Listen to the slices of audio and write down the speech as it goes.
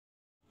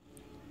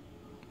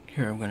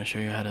Here I'm going to show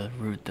you how to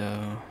root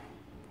the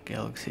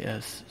Galaxy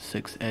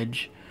S6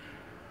 Edge.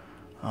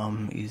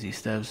 Easy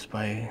Steps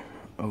by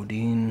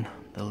Odin,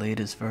 the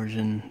latest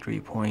version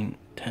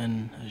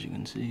 3.10 as you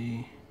can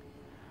see.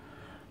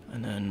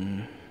 And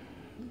then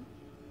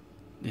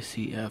the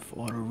CF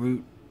auto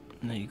root,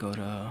 and then you go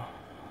to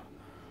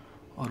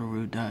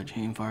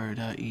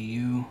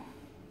autoroot.chainfire.eu.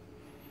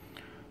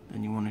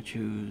 Then you want to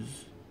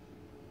choose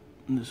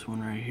this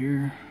one right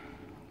here.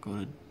 Go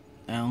to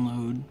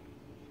download,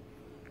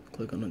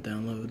 click on the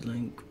download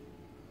link,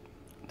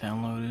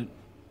 download it,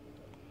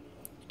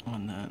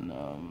 and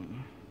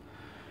then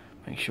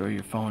make sure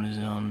your phone is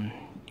on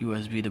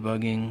USB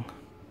debugging,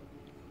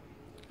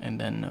 and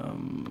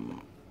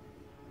then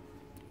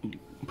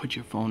put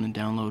your phone in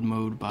download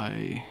mode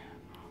by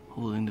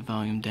holding the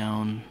volume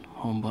down,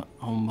 home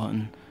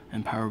button,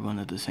 and power button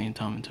at the same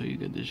time until you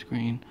get this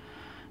screen.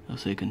 It'll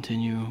say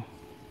continue.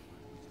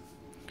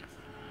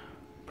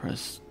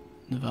 Press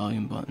the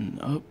volume button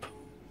up,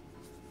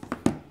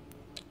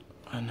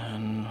 and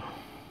then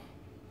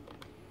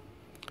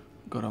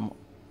go to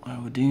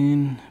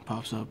Odin.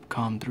 Pops up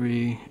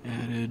COM3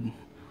 added,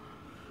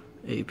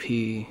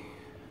 AP.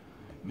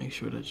 Make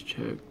sure that's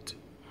checked,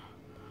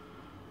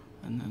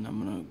 and then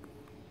I'm gonna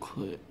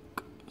click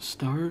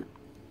start.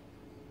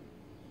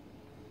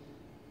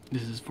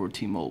 This is for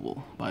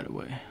T-Mobile, by the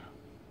way.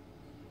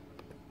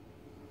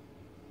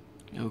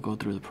 It'll go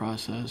through the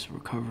process,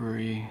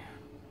 recovery.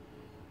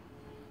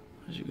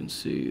 As you can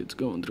see, it's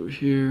going through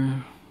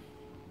here.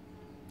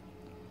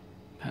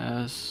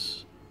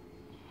 Pass.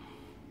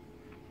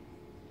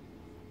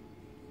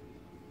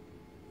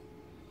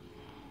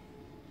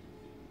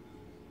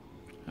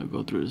 I'll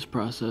go through this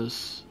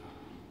process.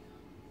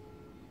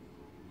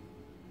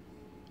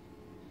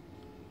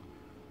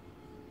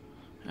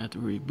 After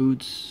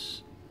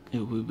reboots,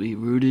 it will be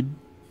rooted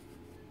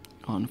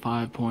on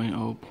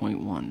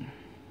 5.0.1.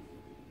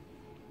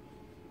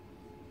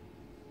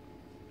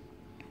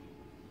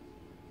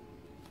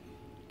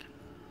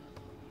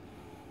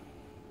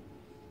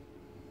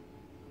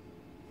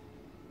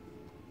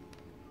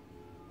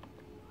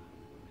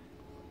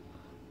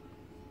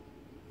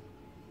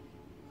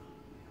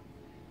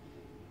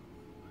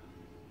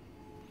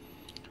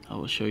 I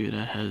will show you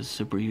that has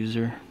super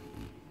user.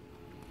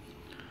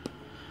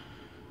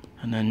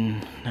 And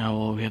then now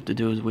all we have to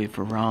do is wait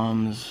for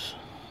ROMs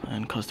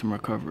and custom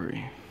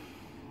recovery.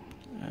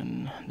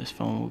 And this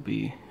phone will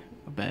be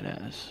a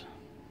badass.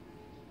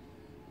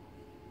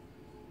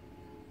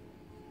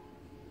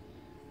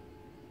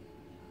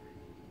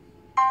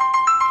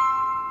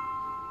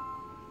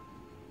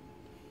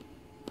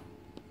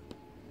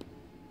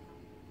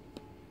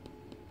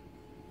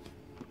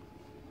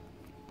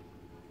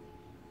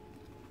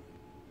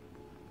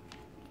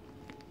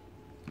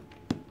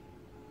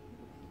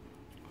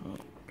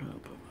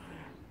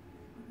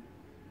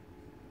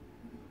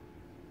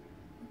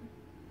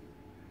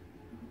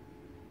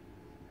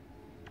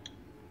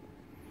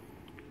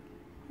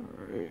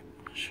 Alright,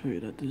 I'll show you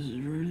that this is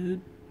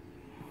rooted.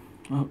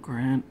 Oh,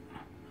 Grant,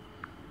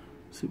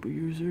 super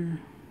user.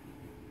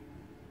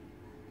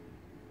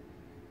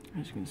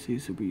 As you can see,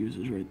 super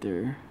user's right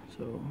there.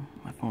 So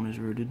my phone is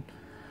rooted.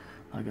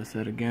 Like I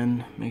said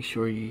again, make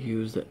sure you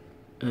use the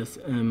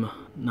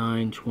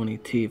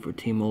SM920T for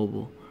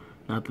T-Mobile,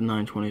 not the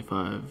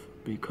 925,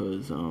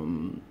 because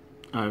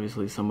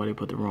obviously somebody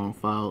put the wrong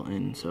file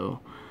in.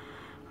 So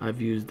I've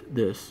used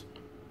this,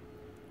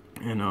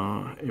 and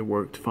it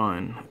worked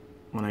fine.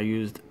 When I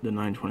used the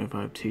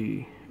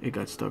 925T, it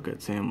got stuck at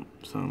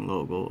Samsung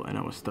logo, and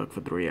I was stuck for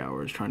 3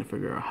 hours trying to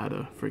figure out how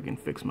to freaking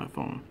fix my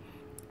phone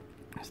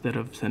instead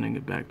of sending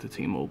it back to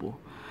T-Mobile.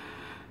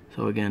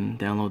 So again,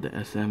 download the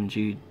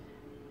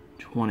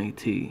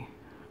SMG20T.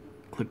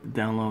 Click the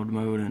download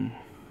mode and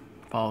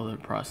follow the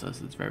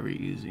process. It's very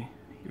easy.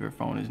 Your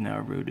phone is now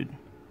rooted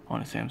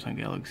on a Samsung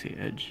Galaxy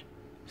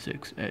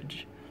S6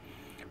 Edge.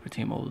 For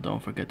T-Mobile,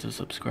 don't forget to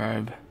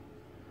subscribe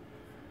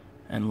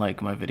and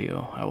like my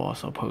video. I will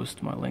also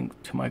post my link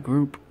to my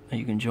group that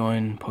you can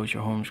join, post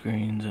your home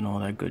screens, and all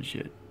that good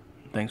shit.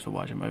 Thanks for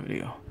watching my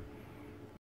video.